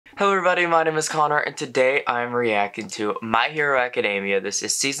Hello everybody, my name is Connor, and today I'm reacting to My Hero Academia. This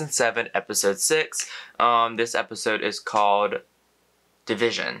is Season 7, Episode 6. This episode is called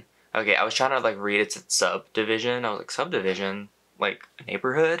Division. Okay, I was trying to read it subdivision. I was like, subdivision? Like,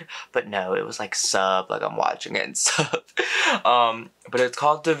 neighborhood? But no, it was like sub, like I'm watching it and sub. But it's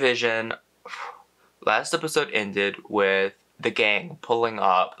called Division. Last episode ended with the gang pulling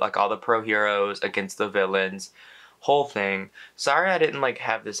up, like all the pro heroes against the villains. Whole thing. Sorry I didn't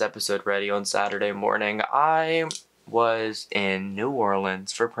have this episode ready on Saturday morning. I was in New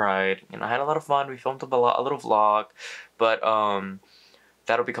Orleans for Pride and I had a lot of fun. We filmed a little vlog, but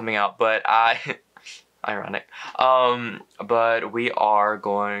that'll be coming out. But ironic. But we are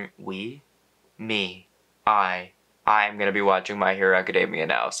going. I'm gonna be watching My Hero Academia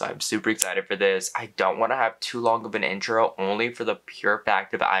now, so I'm super excited for this. I don't want to have too long of an intro, only for the pure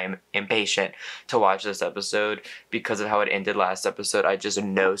fact that I am impatient to watch this episode because of how it ended last episode. I just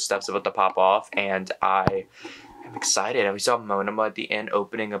know stuff's about to pop off, and I am excited. And we saw Monoma at the end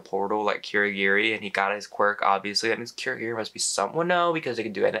opening a portal like Kirigiri, and he got his quirk, obviously. That means Kirigiri must be someone, no, because they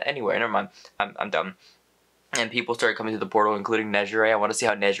can do it anywhere. Never mind. I'm dumb. And people started coming to the portal, including Nejire. I want to see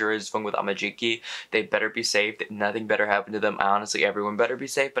how Nejire is doing with Amajiki. They better be safe. Nothing better happen to them. Honestly, everyone better be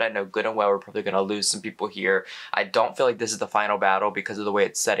safe, but I know good and well we're probably going to lose some people here. I don't feel like this is the final battle because of the way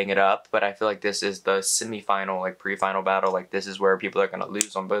it's setting it up, but I feel like this is the semi-final, pre-final battle. This is where people are going to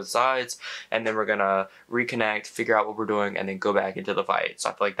lose on both sides, and then we're going to reconnect, figure out what we're doing, and then go back into the fight. So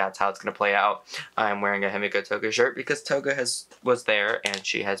I feel like that's how it's going to play out. I'm wearing a Himiko Toga shirt because Toga was there, and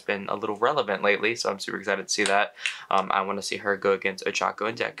she has been a little relevant lately, so I'm super excited to see that. I want to see her go against Ochako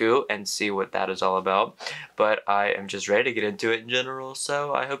and Deku and see what that is all about. But I am just ready to get into it in general,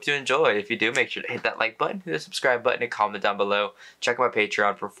 so I hope you enjoy. If you do, make sure to hit that like button, hit the subscribe button, and comment down below. Check out my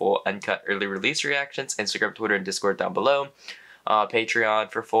Patreon for full uncut early release reactions, Instagram, Twitter, and Discord down below.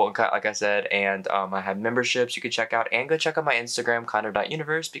 Patreon for full uncut, like I said, and I have memberships you can check out, and go check out my Instagram,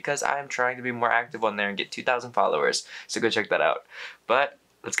 Connor.universe, because I am trying to be more active on there and get 2,000 followers, so go check that out. But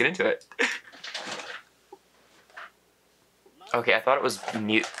let's get into it. Okay, I thought it was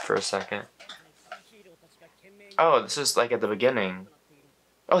mute for a second. Oh, this is at the beginning.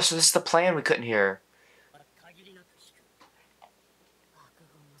 Oh, so this is the plan we couldn't hear.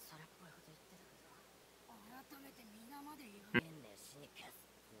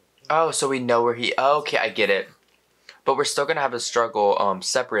 Oh, so we know where he... Oh, okay, I get it. But we're still gonna have a struggle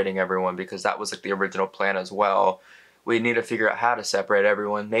separating everyone because that was the original plan as well. We need to figure out how to separate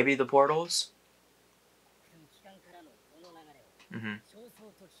everyone. Maybe the portals?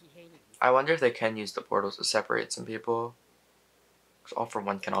 I wonder if they can use the portals to separate some people. Because All For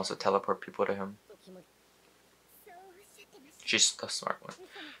One can also teleport people to him. She's the smart one.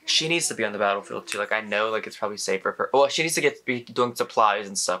 She needs to be on the battlefield too. I know it's probably safer for... Well, she needs to be doing supplies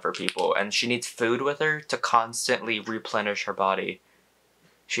and stuff for people. And she needs food with her to constantly replenish her body.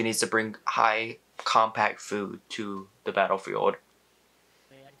 She needs to bring high compact food to the battlefield.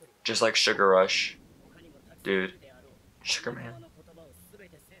 Just like Sugar Rush. Dude. Sugar Man.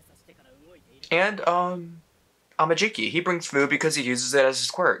 And, Amajiki. He brings food because he uses it as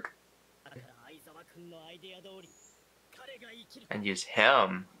his quirk. And use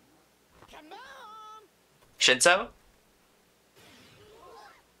him. Shinso?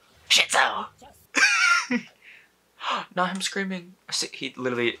 Shinso! Not him screaming. He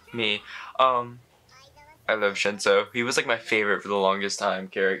literally, me. I love Shinso. He was my favorite for the longest time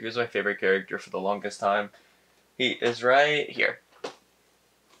character. He was my favorite character for the longest time. He is right here.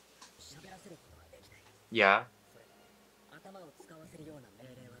 Yeah.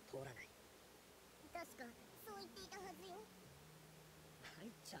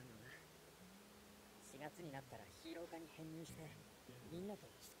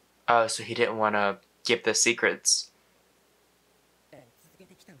 Oh, so he didn't want to give the secrets.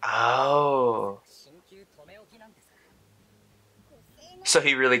 Oh. So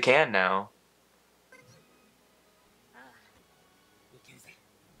he really can now.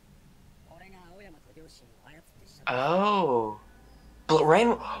 Oh.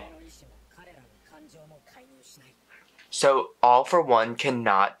 Rain. So All For One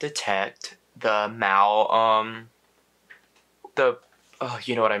cannot detect the oh,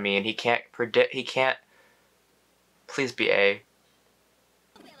 you know what I mean. He can't predict, he can't... Please be A.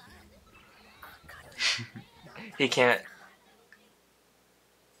 He can't...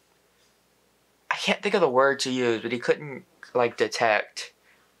 I can't think of the word to use, but he couldn't, detect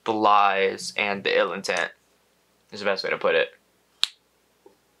the lies and the ill intent. Is the best way to put it.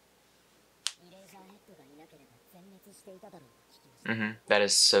 That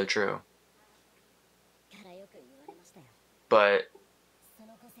is so true. But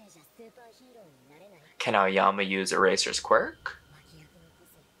Can Aoyama use Eraser's quirk?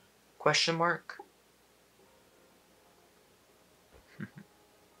 Question mark.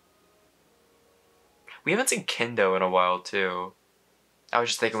 We haven't seen Kendo in a while too. I was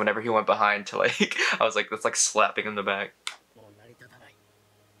just thinking whenever he went behind to like, I was like, that's like slapping in the back.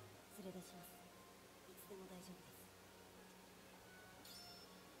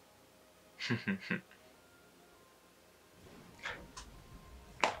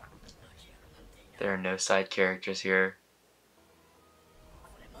 There are no side characters here.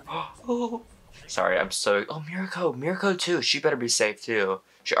 Oh, sorry, I'm so. Oh, Mirko too. She better be safe too.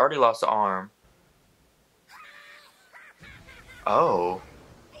 She already lost the arm. Oh.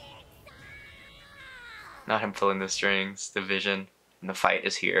 Not him pulling the strings. The vision and the fight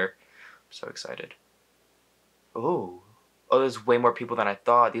is here. I'm so excited. Oh. Oh, there's way more people than I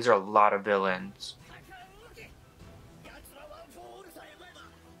thought. These are a lot of villains.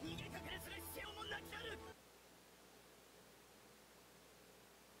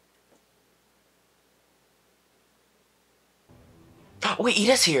 Oh, wait,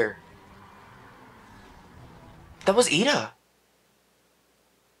 Ida's here. That was Ida.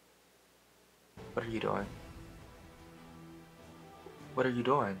 What are you doing? What are you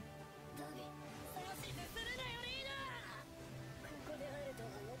doing?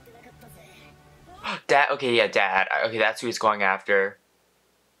 Dad, okay, yeah, Dad. Okay, that's who he's going after.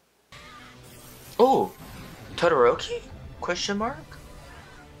 Oh, Todoroki? Question mark?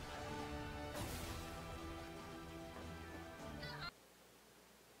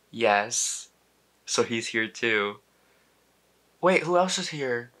 Yes. So he's here too. Wait, who else is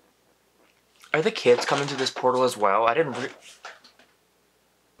here? Are the kids coming to this portal as well? I didn't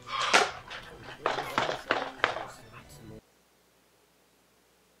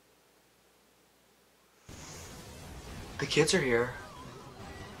The kids are here.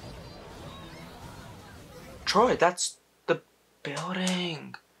 Troy, that's the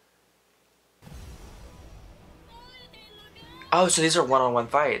building. Oh, so these are one-on-one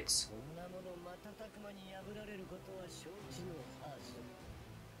fights.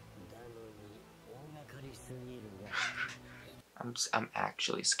 I'm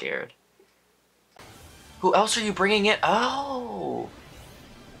actually scared. Who else are you bringing in? Oh!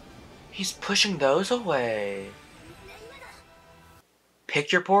 He's pushing those away.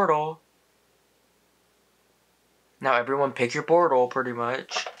 Pick your portal. Now everyone pick your portal, pretty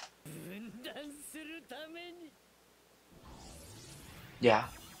much. Yeah.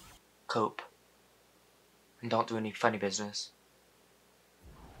 Cope. And don't do any funny business.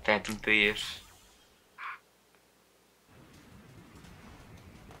 Phantom Thief.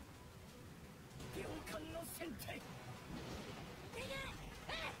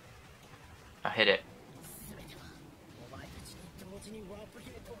 I'll hit it.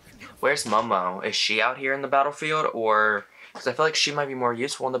 Where's Momo? Is she out here in the battlefield, or... Because I feel like she might be more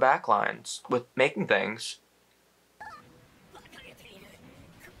useful in the back lines with making things.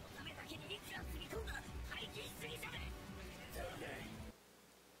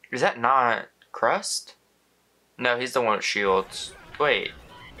 Is that not Crust? No, he's the one with shields. Wait.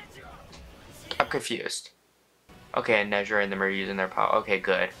 I'm confused. Okay, and Nezra and them are using their power. Okay,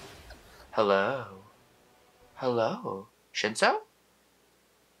 good. Hello. Hello. Shinso?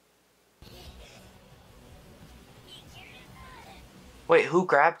 Wait, who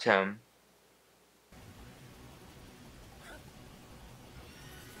grabbed him?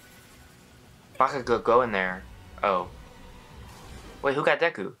 Bakugo, go in there. Oh. Wait, who got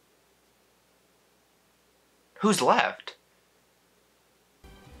Deku? Who's left?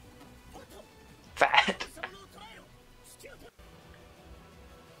 Fat.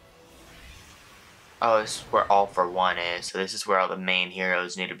 Oh, this is where All for One is. So this is where all the main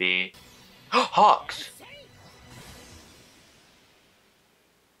heroes need to be. Hawks!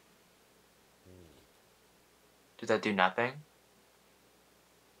 Did that do nothing?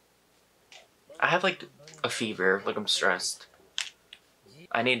 I have like a fever, like I'm stressed.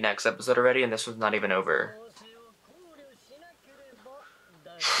 I need next episode already and this one's not even over.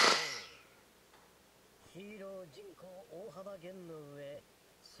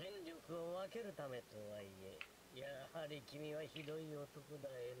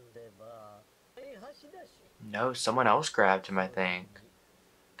 No, someone else grabbed him, I think.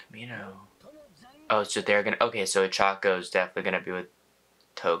 Kamino. Oh, so they're gonna... Okay, so Chaco's definitely gonna be with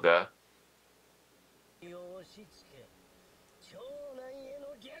Toga.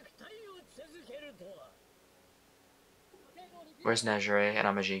 Where's Nejire and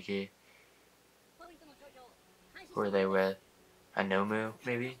Amajiki? Who are they with? Anomu,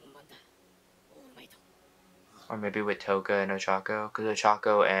 maybe? Or maybe with Toga and Ochako, because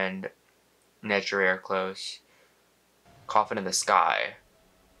Ochako and Nejire are close. Coffin in the Sky.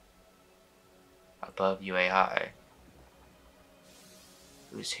 Above UA High.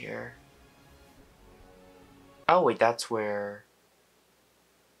 Who's here? Oh wait, that's where...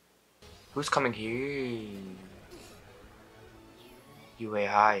 Who's coming here? UA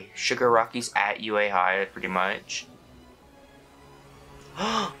High. Shigaraki at UA High, pretty much.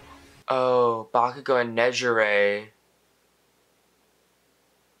 Oh, Bakugo and Nejire.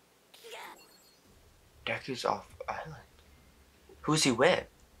 Deku's off island. Who's he with?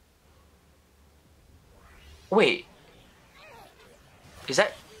 Wait. Is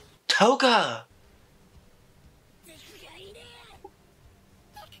that Toga?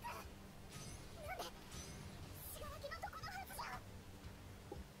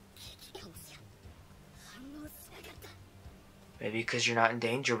 Maybe because you're not in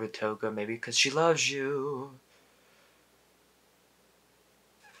danger with Toga. Maybe because she loves you.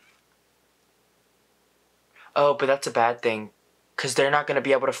 Oh, but that's a bad thing. Because they're not going to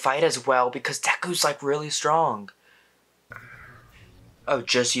be able to fight as well because Deku's like really strong. Oh,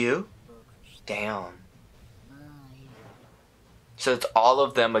 just you? Damn. So it's all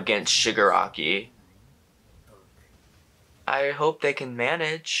of them against Shigaraki. I hope they can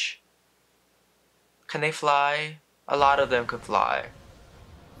manage. Can they fly? A lot of them can fly.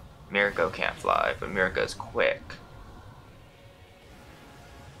 Mirko can't fly, but Mirko's quick.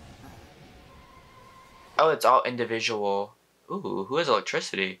 Oh, it's all individual. Ooh, who has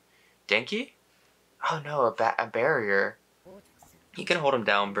electricity? Denki? Oh no, a barrier. He can hold him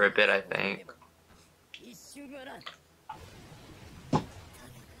down for a bit, I think.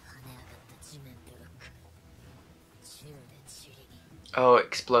 Oh, it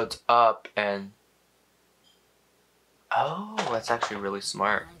explodes up and... Oh, that's actually really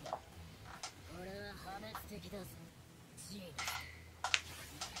smart.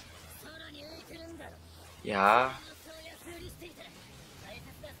 Yeah.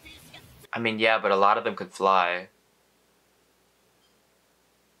 I mean, yeah, but a lot of them could fly.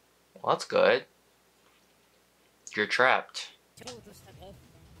 Well, that's good. You're trapped.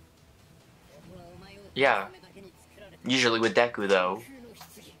 Yeah. Usually with Deku, though.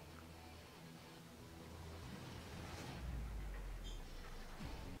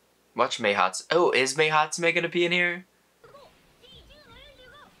 Watch Meihatsu. Oh, is Meihatsume gonna be in here?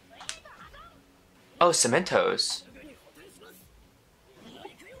 Oh, Cementos.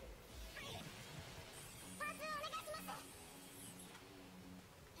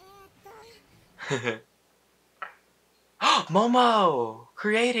 Momo!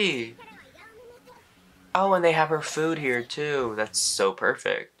 Creati! Oh, and they have her food here too. That's so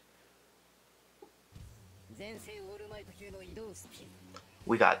perfect.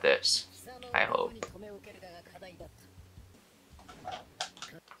 We got this. I hope.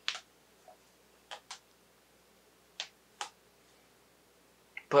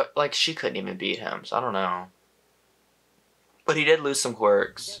 But, like, she couldn't even beat him, so I don't know. But he did lose some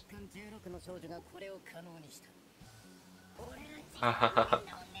quirks.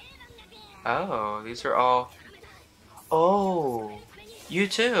 Oh, these are all... Oh, you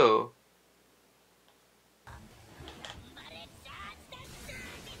too.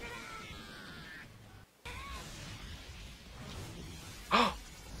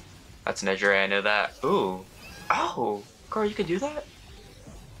 That's Nejire, I know that. Ooh. Oh, girl, you can do that?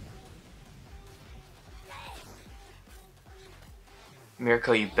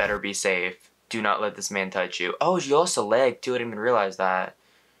 Mirko, you better be safe. Do not let this man touch you. Oh, you lost a leg too, I didn't even realize that.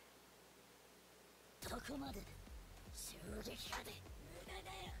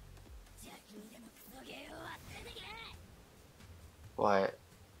 What?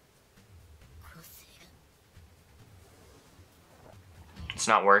 It's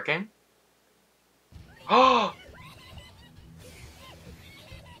not working? Oh!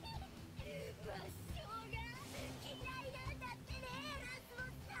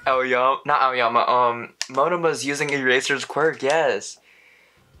 Aoyama, not Aoyama, Monoma's using Eraser's quirk, yes.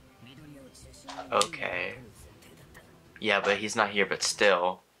 Okay. Yeah, but he's not here, but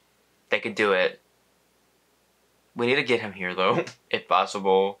still. They could do it. We need to get him here, though, if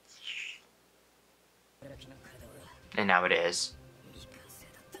possible. And now it is.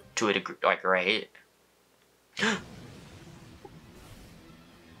 To a degree, like, right?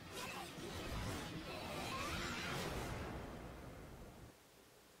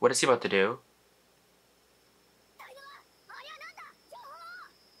 What is he about to do?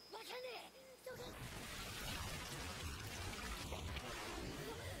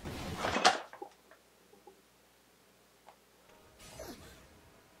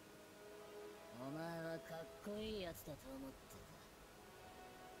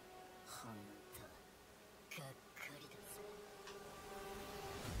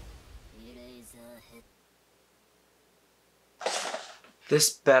 This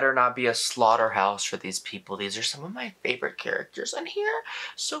better not be a slaughterhouse for these people. These are some of my favorite characters in here.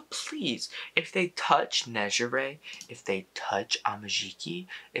 So please, if they touch Nejire, if they touch Amajiki,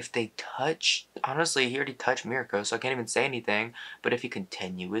 if they touch... Honestly, he already touched Mirko, so I can't even say anything. But if he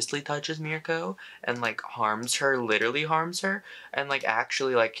continuously touches Mirko and, like, harms her, literally harms her, and, like,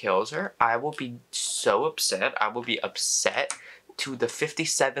 actually, like, kills her, I will be so upset. I will be upset to the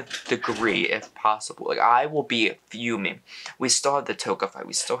 57th degree if possible. Like, I will be fuming. We still have the Toka fight.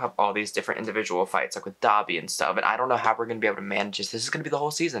 We still have all these different individual fights, like with Dabi and stuff, and I don't know how we're going to be able to manage this. This is going to be the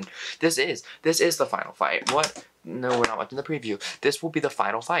whole season. This is the final fight. What? No, we're not watching the preview. This will be the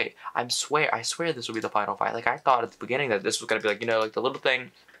final fight. I swear this will be the final fight. Like, I thought at the beginning that this was going to be like, you know, like the little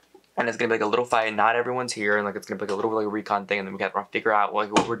thing, and it's going to be like a little fight, not everyone's here, and like it's going to be like a little like a recon thing, and then we got to figure out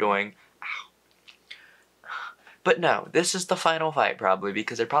like what we're doing. But no, this is the final fight probably,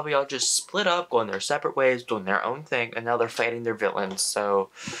 because they're probably all just split up, going their separate ways, doing their own thing, and now they're fighting their villains,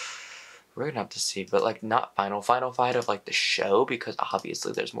 so we're gonna have to see. But like, not final fight of like the show, because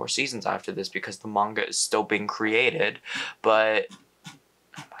obviously there's more seasons after this because the manga is still being created, but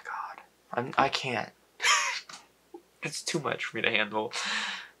oh my god, I can't. It's too much for me to handle.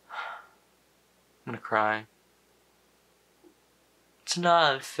 I'm gonna cry. It's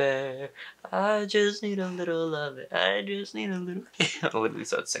not fair. I just need a little love. I just need a little. I literally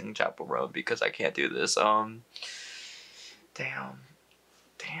started singing Chapel Roan because I can't do this. Damn.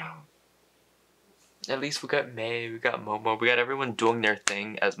 At least we got Mei, we got Momo, we got everyone doing their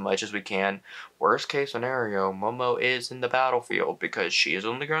thing as much as we can. Worst case scenario, Momo is in the battlefield because she is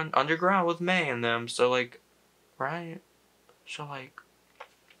underground with Mei and them. So like, right? So like,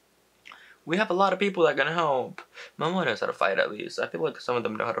 we have a lot of people that are gonna help. Momo knows how to fight at least. I feel like some of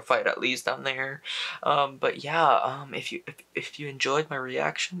them know how to fight at least down there. But yeah, if you enjoyed my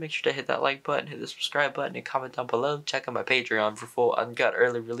reaction, make sure to hit that like button, hit the subscribe button, and comment down below. Check out my Patreon for full uncut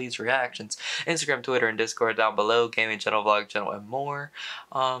early release reactions. Instagram, Twitter, and Discord down below. Gaming channel, vlog channel, and more.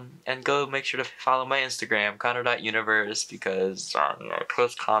 And go make sure to follow my Instagram, Connor.universe, because I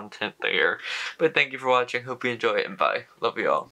post content there. But thank you for watching. Hope you enjoy it, and bye. Love you all.